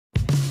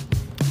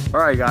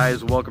Alright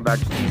guys, welcome back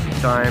to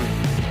TC Time.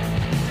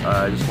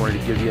 I just wanted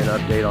to give you an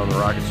update on the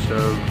rocket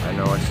stove. I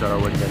know I said I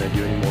wasn't going to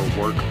do any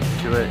more work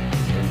to it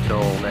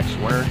until next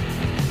winter,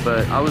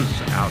 but I was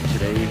out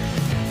today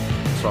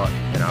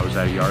and I was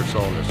at a yard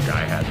sale and this guy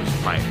had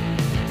this pipe.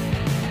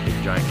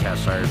 Big giant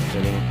cast iron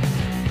fitting,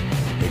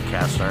 big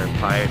cast iron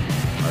pipe.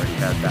 I already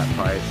had that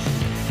pipe.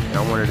 And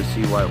I wanted to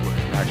see what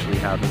actually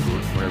happens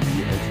whenever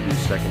you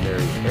introduce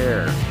secondary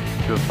air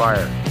to a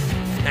fire.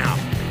 Now,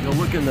 you'll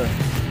look in the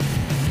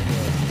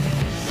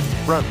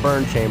front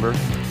burn chamber.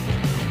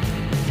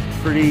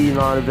 Pretty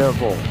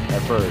non-eventful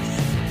at first.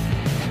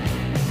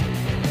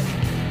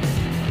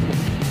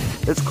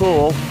 It's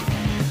cool.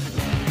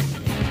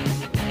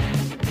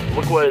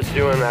 Look what it's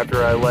doing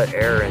after I let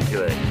air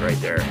into it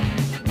right there.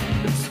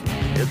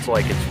 It's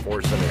like it's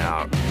forcing it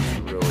out.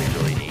 It's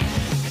really neat.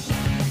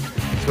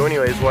 So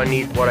anyways,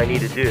 what I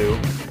need to do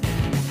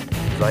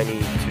is I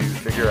need to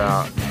figure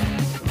out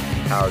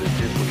how to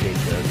duplicate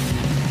this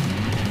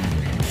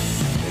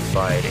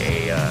inside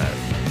a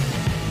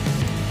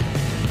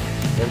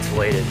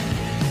insulated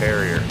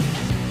barrier.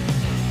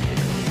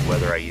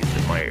 Whether I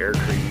use my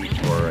aircrete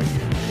or I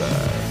use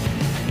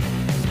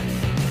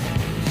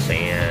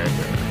sand,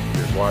 or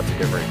there's lots of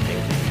different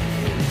things that you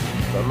can use.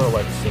 So I'm gonna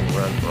let this thing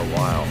run for a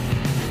while.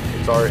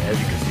 It's already, as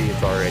you can see,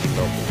 it's already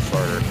melted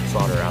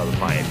solder out of the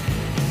pipe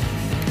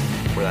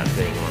for that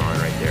thing going on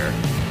right there,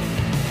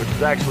 which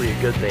is actually a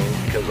good thing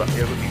because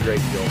it would be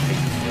great to be able to take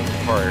this thing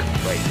apart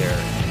right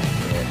there,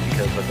 and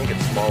because I think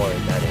it's smaller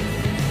than that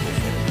end.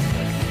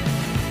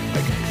 I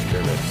can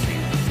experiment to see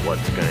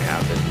what's going to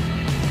happen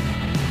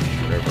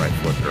whenever I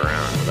flip it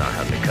around without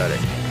having to cut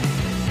it.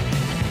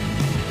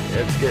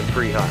 And it's getting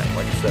pretty hot.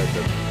 Like I said,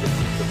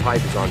 the pipe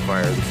is on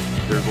fire.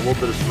 There's a little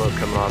bit of smoke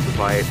coming off the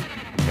pipe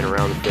and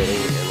around the fitting,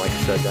 and like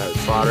I said, that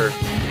solder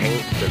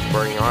paint that's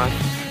burning off.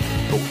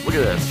 But look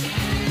at this.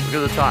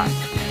 Look at the top.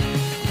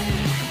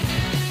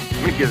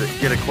 Let me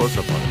get a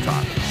close-up on the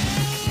top.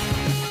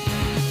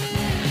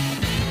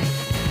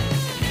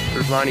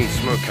 There's not any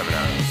smoke coming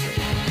out of this thing.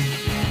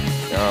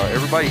 Now,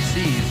 everybody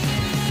sees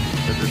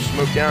that there's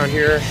smoke down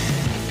here,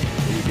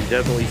 and you can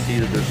definitely see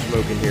that there's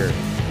smoke in here.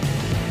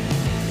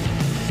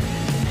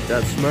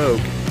 That smoke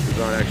is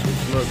not actually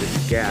smoke,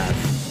 it's gas,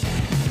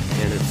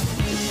 and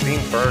it's being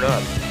burned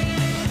up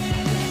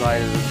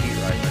inside of this heat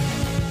right there.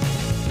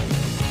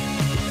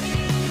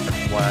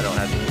 That's why I don't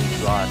have any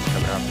exhaust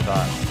coming out the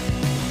top.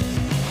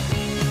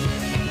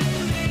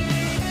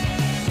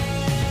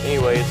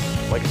 Anyways,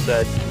 like I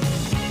said,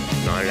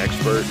 I'm not an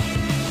expert.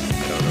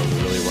 I don't know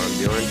really what I'm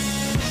doing.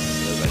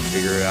 As I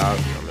figure it out,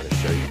 I'm going to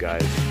show you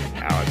guys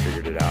how I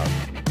figured it out,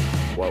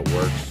 what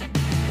works,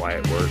 why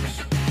it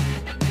works.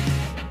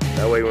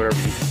 That way, whenever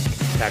you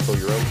tackle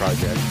your own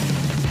project,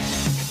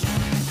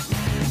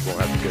 you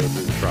won't have to go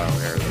through the trial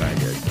and error that I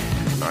did.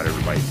 Not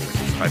everybody thinks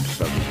this type of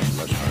stuff is as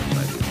much fun as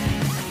I do.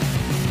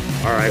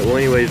 Alright, well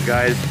anyways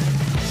guys,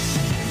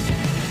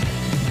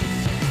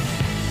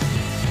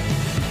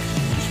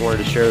 just wanted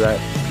to share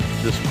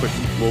this quick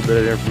little bit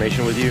of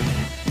information with you.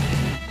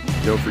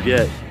 Don't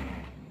forget,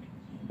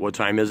 what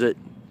time is it?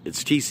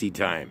 It's TC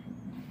time.